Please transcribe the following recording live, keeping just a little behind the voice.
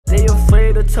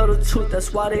to tell the truth,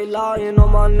 that's why they lying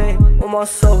on my name, on my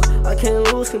soul. I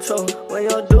can't lose control when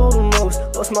y'all do the most.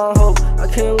 What's my hope? I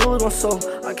can't lose my soul,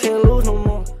 I can't lose no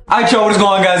more. Alright y'all, what is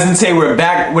going on guys? And today we're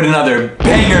back with another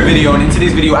banger video. And in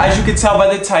today's video, as you can tell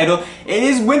by the title, it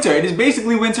is winter. It is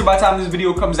basically winter by the time this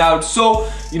video comes out. So,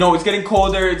 you know, it's getting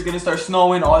colder, it's gonna start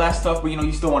snowing, all that stuff, but you know,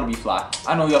 you still wanna be fly.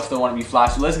 I know y'all still wanna be fly.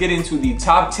 So let's get into the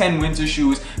top 10 winter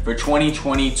shoes for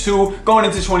 2022. Going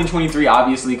into 2023,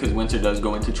 obviously, because winter does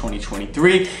go into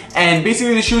 2023. And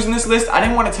basically the shoes in this list, I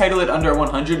didn't want to title it under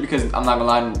 100 because I'm not gonna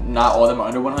lie, not all of them are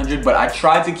under 100, but I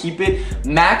tried to keep it.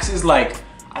 Max is like,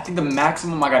 I think the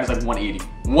maximum I got is like 180.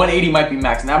 180 might be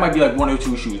max, and that might be like 1 or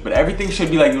 2 shoes, but everything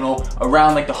should be like, you know,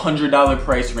 around like the $100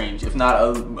 price range, if not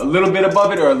a little bit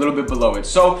above it or a little bit below it.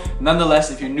 So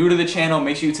nonetheless, if you're new to the channel,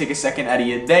 make sure you take a second out of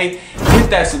your day, hit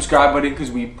that subscribe button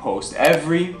because we post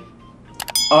every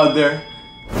other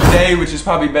day, which is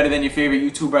probably better than your favorite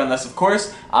YouTuber, unless of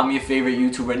course I'm your favorite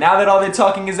YouTuber. Now that all the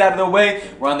talking is out of the way,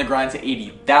 we're on the grind to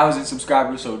 80,000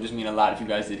 subscribers, so it would just mean a lot if you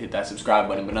guys did hit that subscribe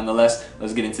button. But nonetheless,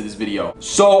 let's get into this video.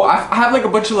 So I have like a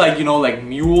bunch of like, you know, like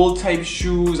mule type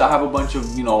shoes. I have a bunch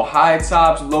of, you know, high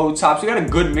tops, low tops. We got a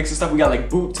good mix of stuff. We got like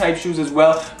boot type shoes as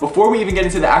well. Before we even get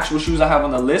into the actual shoes I have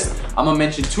on the list, I'm gonna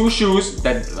mention 2 shoes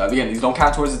that, again, these don't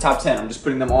count towards the top 10. I'm just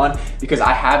putting them on because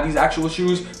I have these actual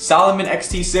shoes. Salomon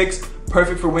XT6,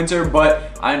 perfect for winter,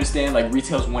 but I understand like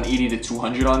retail's 180 to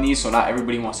 200 on these, so not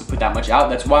everybody wants to put that much out.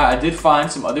 That's why I did find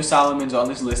some other Salomons on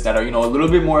this list that are, you know, a little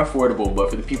bit more affordable, but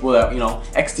for the people that, you know,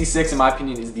 XT6 in my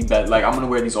opinion is the best. Like, I'm gonna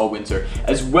wear these all winter,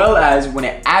 as well as when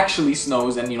it actually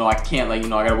snows and, you know, I can't, like, you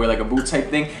know, I gotta wear like a boot type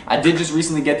thing. I did just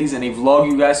recently get these in a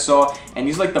vlog you guys saw, and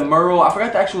these like the Merle, I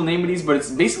forgot the actual name of these, but it's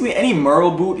basically any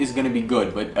Merle boot is gonna be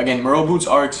good. But again, Merle boots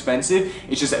are expensive.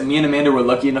 It's just that me and Amanda were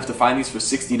lucky enough to find these for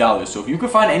 $60. So if you could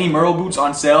find any Merle boots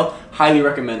on sale, highly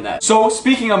recommend that. So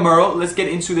speaking of Merle, let's get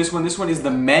into this one. This one is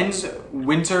the men's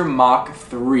winter Mach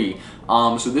 3.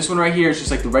 So this one right here is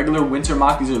just like the regular winter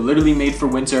Mach. These are literally made for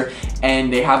winter,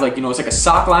 and they have like, you know, it's like a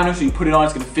sock liner, so you put it on,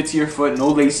 it's gonna fit to your foot, no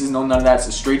laces, no none of that. It's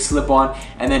a straight slip on,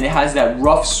 and then it has that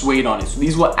rough suede on it. So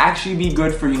these will actually be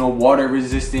good for, you know, water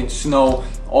resistant, snow,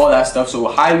 all that stuff. So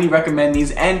highly recommend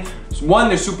these. And 1,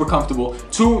 they're super comfortable.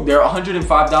 2, they're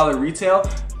 $105 retail,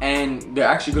 and they're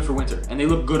actually good for winter, and they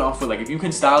look good on foot. Like, if you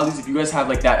can style these, if you guys have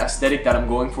like that aesthetic that I'm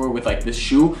going for with like this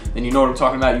shoe, then you know what I'm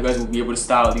talking about. You guys will be able to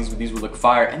style these. These will look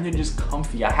fire, and they're just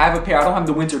comfy. I have a pair. I don't have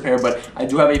the winter pair, but I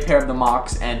do have a pair of the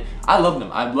Machs, and I love them.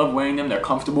 I love wearing them. They're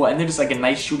comfortable, and they're just like a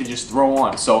nice shoe to just throw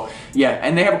on. So yeah,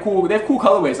 and they have cool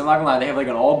colorways. I'm not gonna lie. They have like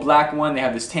an all black one, they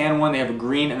have this tan one, they have a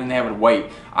green, and then they have a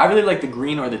white. I really like the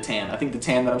green or the tan. I think the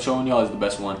tan that I'm showing y'all is the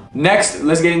best one. Next,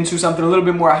 let's get into something a little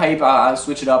bit more hype. I'll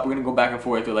switch it up. We're gonna go back and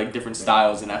forth with like different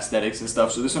styles and aesthetics and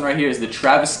stuff. So this one right here is the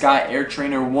Travis Scott Air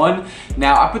Trainer 1.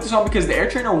 Now I put this on because the Air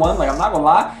Trainer 1, like, I'm not gonna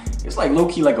lie, it's like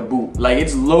low-key like a boot. Like,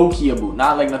 it's low-key a boot,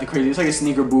 not like nothing crazy. It's like a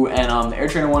sneaker boot, and the Air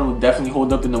Trainer 1 will definitely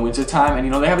hold up in the winter time. And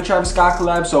you know, they have a Travis Scott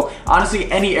collab, so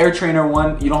honestly, any Air Trainer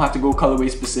 1, you don't have to go colorway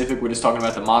specific. We're just talking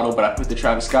about the model, but I put the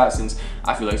Travis Scott since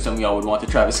I feel like some of y'all would want the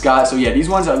Travis Scott. So yeah, these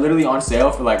ones are literally on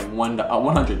sale for like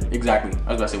 100 exactly.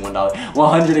 I was about to say $1.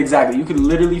 100 exactly. You could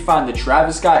literally find the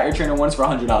Travis Scott Air Trainer 1s for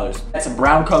 $100. That's a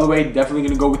brown colorway, definitely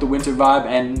gonna go with the winter vibe.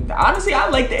 And honestly, I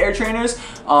like the Air Trainers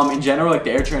in general, like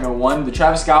the Air Trainer 1. The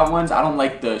Travis Scott ones, I don't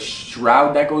like the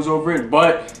shroud that goes over it,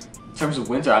 but in terms of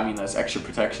winter, I mean, that's extra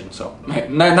protection, so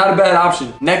not a bad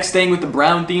option. Next, staying with the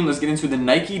brown theme, let's get into the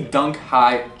Nike Dunk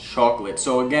High Chocolate.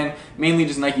 So again, mainly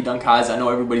just Nike Dunk Highs. I know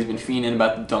everybody's been fiending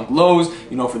about the Dunk Lows,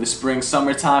 you know, for the spring,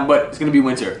 summertime, but it's gonna be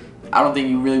winter. I don't think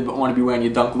you really want to be wearing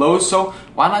your Dunk Lows, so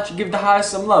why not you give the highs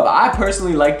some love? I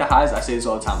personally like the highs. I say this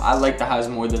all the time. I like the highs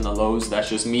more than the lows. That's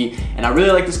just me. And I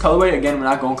really like this colorway. Again, we're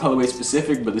not going colorway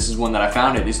specific, but this is one that I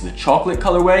found. It is the chocolate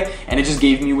colorway, and it just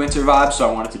gave me winter vibes, so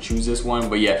I wanted to choose this one.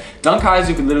 But yeah, Dunk Highs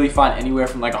you can literally find anywhere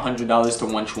from like $100 to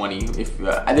 $120. If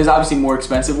there's obviously more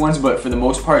expensive ones, but for the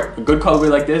most part, a good colorway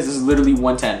like this is literally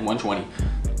 $110, $120.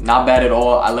 Not bad at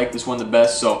all. I like this one the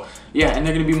best. So yeah, and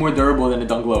they're gonna be more durable than the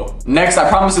Dunk Low. Next, I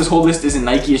promise this whole list isn't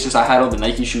Nike, it's just I had all the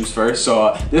Nike shoes first.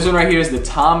 So this one right here is the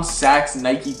Tom Sachs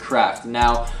Nike Craft.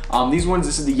 Now, these ones,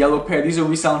 this is the yellow pair. These are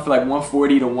reselling for like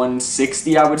 140 to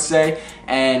 160, I would say.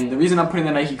 And the reason I'm putting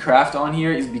the Nike Craft on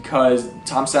here is because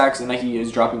Tom Sachs and Nike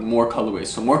is dropping more colorways.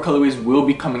 So more colorways will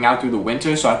be coming out through the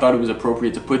winter. So I thought it was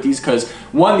appropriate to put these because,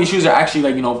 one, these shoes are actually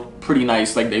like, you know, pretty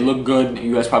nice. Like, they look good.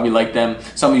 You guys probably like them.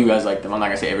 Some of you guys like them. I'm not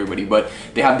gonna say everybody, but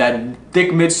they have that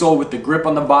thick midsole with the grip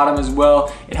on the bottom as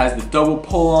well. It has the double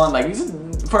pull on. Like, these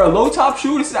are for a low top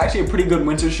shoe, this is actually a pretty good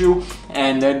winter shoe,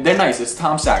 and they're nice. It's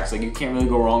Tom Sachs, like you can't really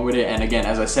go wrong with it. And again,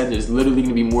 as I said, there's literally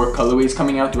gonna be more colorways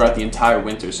coming out throughout the entire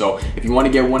winter. So if you want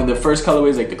to get one of the first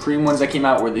colorways, like the cream ones that came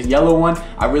out, or the yellow one,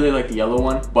 I really like the yellow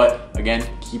one. But again,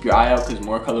 keep your eye out because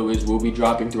more colorways will be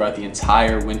dropping throughout the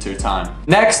entire winter time.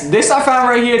 Next, this I found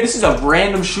right here. This is a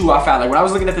random shoe I found. Like when I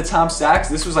was looking at the Tom Sachs,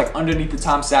 this was like underneath the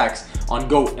Tom Sachs on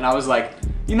GOAT, and I was like,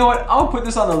 you know what, I'll put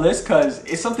this on the list because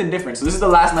it's something different. So this is the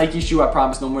last Nike shoe. I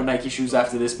promise no more Nike shoes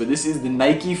after this, but this is the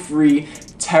Nike Free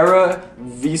Terra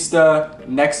Vista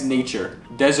Next Nature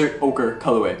Desert Ochre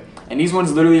colorway. And these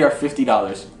ones literally are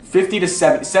 $50. 50 to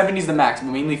 70, 70 is the max, but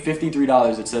mainly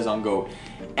 $53 it says on GOAT.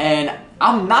 And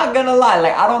I'm not gonna lie,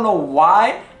 like I don't know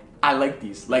why I like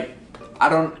these. Like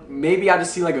maybe I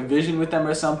just see like a vision with them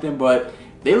or something, but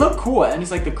they look cool. And it's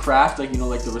like the craft, like, you know,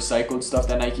 like the recycled stuff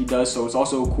that Nike does. So it's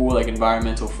also cool, like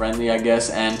environmental friendly, I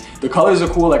guess. And the colors are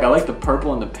cool. Like I like the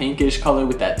purple and the pinkish color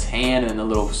with that tan and the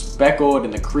little speckled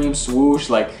and the cream swoosh.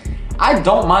 Like I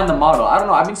don't mind the model. I don't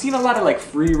know. I've been seeing a lot of like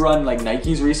free run like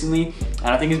Nikes recently, and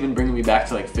I think it's been bringing me back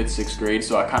to like 5th, 6th grade.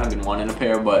 So I kind of been wanting a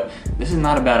pair, but this is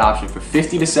not a bad option. For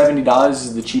 $50 to $70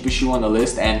 is the cheapest shoe on the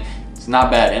list, and it's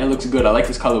not bad, and it looks good. I like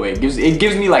this colorway. It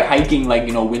gives me like hiking, like,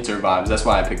 you know, winter vibes. That's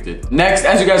why I picked it. Next,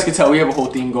 as you guys can tell, we have a whole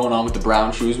theme going on with the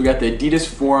brown shoes. We got the Adidas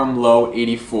Forum Low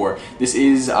 84. This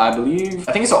is, I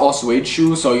think it's an all suede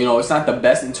shoe. So, you know, it's not the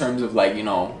best in terms of like, you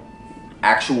know,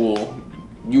 actual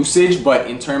usage, but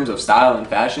in terms of style and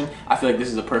fashion, I feel like this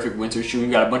is a perfect winter shoe.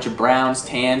 You got a bunch of browns,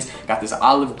 tans, got this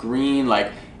olive green.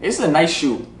 Like, it's a nice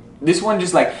shoe. This one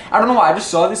just like, I don't know why, I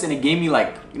just saw this and it gave me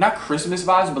like, not Christmas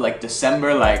vibes, but like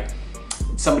December, like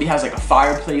somebody has like a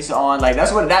fireplace on. Like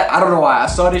that's what I don't know why. I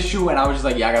saw this shoe and I was just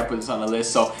like, yeah, I gotta put this on the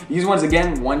list. So these ones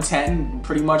again, 110,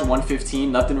 pretty much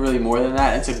 115, nothing really more than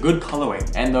that. It's a good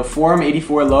colorway. And the Forum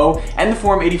 84 Low and the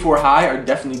Forum 84 High are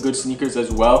definitely good sneakers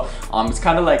as well. It's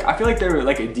kind of like, I feel like they're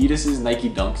like Adidas's Nike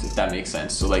Dunks, if that makes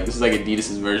sense. So like this is like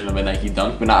Adidas's version of a Nike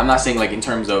Dunk, but I'm not saying like in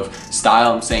terms of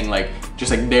style, I'm saying like just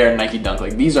like their Nike Dunk.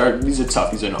 Like these are tough.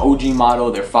 These are an OG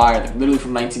model. They're fire. They're literally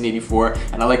from 1984,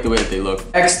 and I like the way that they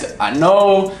look. Next, I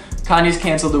know Kanye's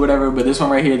canceled or whatever, but this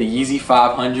one right here, the Yeezy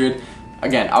 500.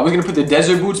 Again, I was gonna put the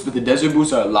desert boots, but the desert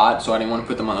boots are a lot, so I didn't want to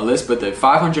put them on the list. But the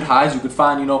 500 highs you could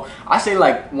find, you know, I say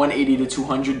like 180 to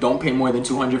 200. Don't pay more than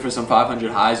 200 for some 500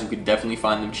 highs. You could definitely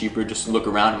find them cheaper. Just look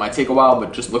around. It might take a while,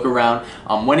 but just look around.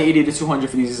 180 to 200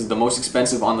 for these is the most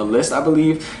expensive on the list, I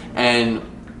believe. And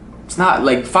it's not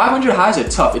like 500 highs are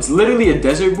tough. It's literally a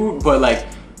desert boot, but like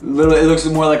it looks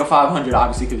more like a 500,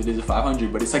 obviously, because it is a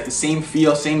 500. But it's like the same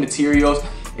feel, same materials.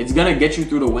 It's gonna get you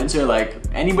through the winter. Like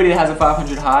anybody that has a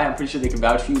 500 high, I'm pretty sure they can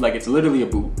vouch for you. Like it's literally a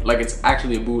boot. Like it's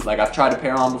actually a boot. Like I've tried a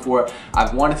pair on before.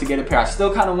 I've wanted to get a pair. I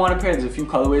still kind of want a pair. There's a few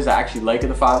colorways I actually like of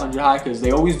the 500 high because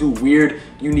they always do weird,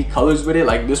 unique colors with it.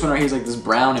 Like this one right here is like this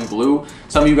brown and blue.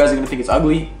 Some of you guys are gonna think it's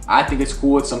ugly. I think it's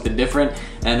cool. It's something different.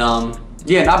 And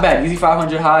yeah, not bad. Yeezy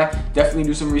 500 high. Definitely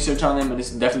do some research on them, and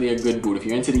it's definitely a good boot. If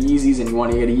you're into the Yeezys and you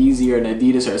want to get a Yeezy or an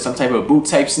Adidas or some type of boot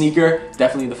type sneaker,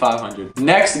 definitely the 500.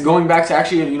 Next, going back to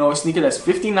actually, you know, a sneaker that's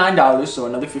 $59, so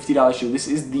another $50 shoe. This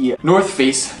is the North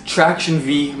Face Traction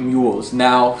V Mules.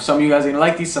 Now, some of you guys are gonna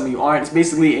like these, some of you aren't. It's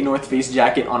basically a North Face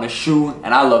jacket on a shoe,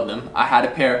 and I love them. I had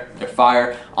a pair. They're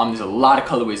fire. There's a lot of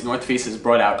colorways. North Face has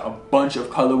brought out a bunch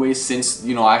of colorways since,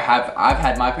 you know, I've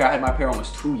had my pair. I had my pair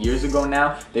almost 2 years ago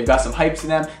now. They've got some hype to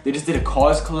them. They just did a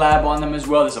Cause collab on them as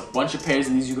well. There's a bunch of pairs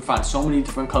of these. You can find so many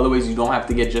different colorways. You don't have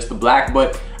to get just the black,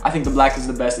 but I think the black is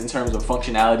the best in terms of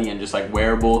functionality and just like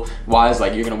wearable wise.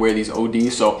 Like you're gonna wear these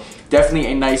OD. So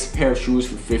definitely a nice pair of shoes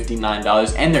for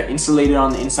 $59, and they're insulated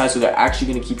on the inside, so they're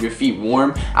actually gonna keep your feet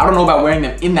warm. I don't know about wearing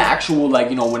them in the actual, like,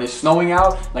 you know, when it's snowing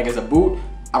out, like as a boot.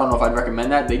 I don't know if I'd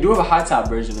recommend that. They do have a high top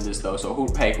version of this though, so who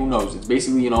knows? It's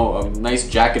basically, you know, a nice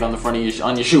jacket on the front of your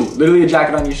shoe. Literally a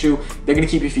jacket on your shoe. They're gonna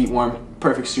keep your feet warm.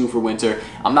 Perfect shoe for winter.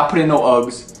 I'm not putting no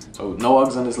Uggs, so no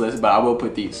Uggs on this list, but I will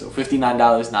put these. So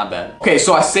 $59, not bad. Okay,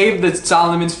 so I saved the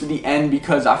Salomons for the end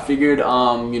because I figured,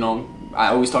 you know, I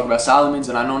always talk about Salomons,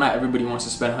 and I know not everybody wants to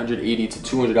spend $180 to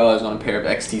 $200 on a pair of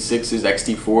XT6s,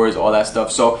 XT4s, all that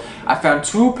stuff. So I found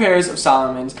 2 pairs of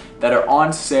Salomons that are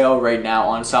on sale right now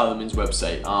on Salomon's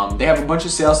website. They have a bunch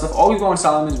of sale stuff. Always go on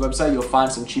Salomon's website, you'll find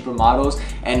some cheaper models,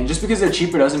 and just because they're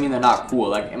cheaper doesn't mean they're not cool.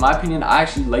 Like in my opinion, I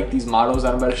actually like these models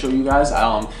that I'm about to show you guys.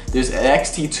 There's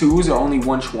XT2s are only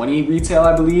 $120 retail,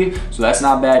 I believe, so that's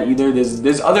not bad either.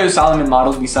 There's other Salomon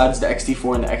models besides the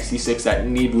XT4 and the XT6 that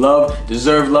need love,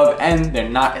 deserve love, and they're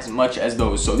not as much as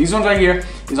those. So these ones right here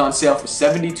is on sale for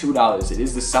 $72. It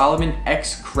is the Salomon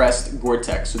X Crest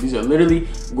Gore-Tex. So these are literally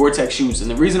Gore-Tex shoes,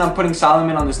 and the reason I'm I'm putting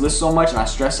Salomon on this list so much and I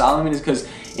stress Salomon is because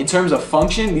in terms of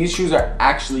function, these shoes are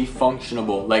actually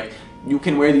functionable. Like, you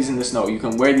can wear these in the snow, you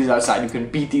can wear these outside, you can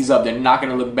beat these up, they're not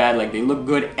gonna look bad, like they look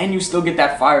good, and you still get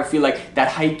that fire feel, like that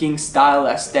hiking style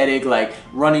aesthetic, like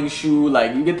running shoe,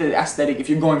 like you get the aesthetic if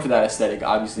you're going for that aesthetic,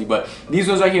 obviously. But these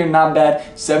ones right here, not bad,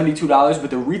 $72,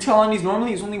 but the retail on these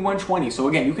normally is only $120. So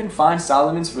again, you can find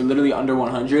Salomons for literally under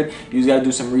 100. You just gotta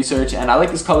do some research, and I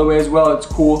like this colorway as well. It's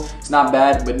cool, it's not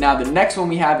bad. But now the next one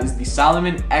we have is the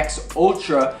Salomon X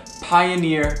Ultra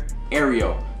Pioneer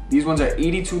Aerial. These ones are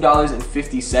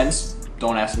 $82.50.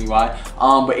 Don't ask me why.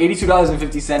 But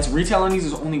 $82.50. Retail on these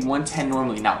is only $110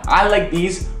 normally. Now, I like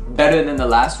these better than the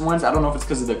last ones. I don't know if it's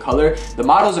because of the color. The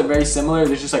models are very similar.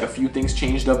 There's just like a few things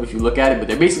changed up if you look at it, but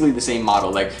they're basically the same model.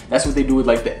 Like, that's what they do with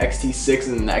like the XT6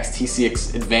 and the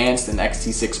XT6 Advanced and the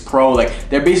XT6 Pro. Like,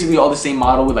 they're basically all the same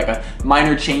model with like a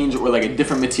minor change or like a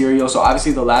different material. So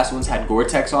obviously the last ones had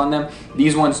Gore-Tex on them.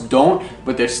 These ones don't,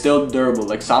 but they're still durable.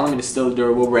 Like, Salomon is still a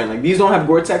durable brand. Like, these don't have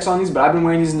Gore-Tex on these, but I've been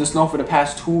wearing these in the snow for the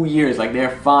past 2 years. Like,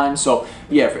 they're fine. So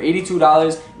yeah, for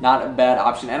 $82, not a bad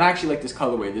option. And I actually like this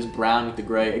colorway, this brown with the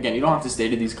gray. Again, you don't have to stay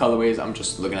to these colorways. I'm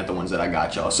just looking at the ones that I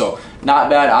got, y'all. So not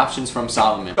bad options from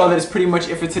Salomon. So that is pretty much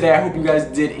it for today. I hope you guys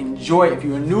did enjoy. If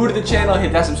you are new to the channel,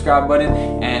 hit that subscribe button,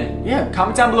 and yeah,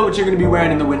 comment down below what you're gonna be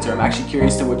wearing in the winter. I'm actually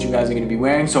curious to what you guys are gonna be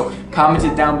wearing. So comment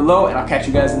it down below, and I'll catch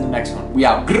you guys in the next one. We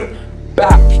out.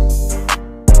 Back.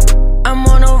 I'm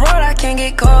on the road, I can't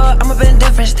get caught. I'm up in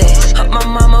different states. My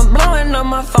mama blowing on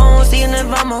my phone, seeing if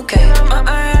I'm okay.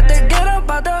 I had to get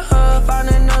up out the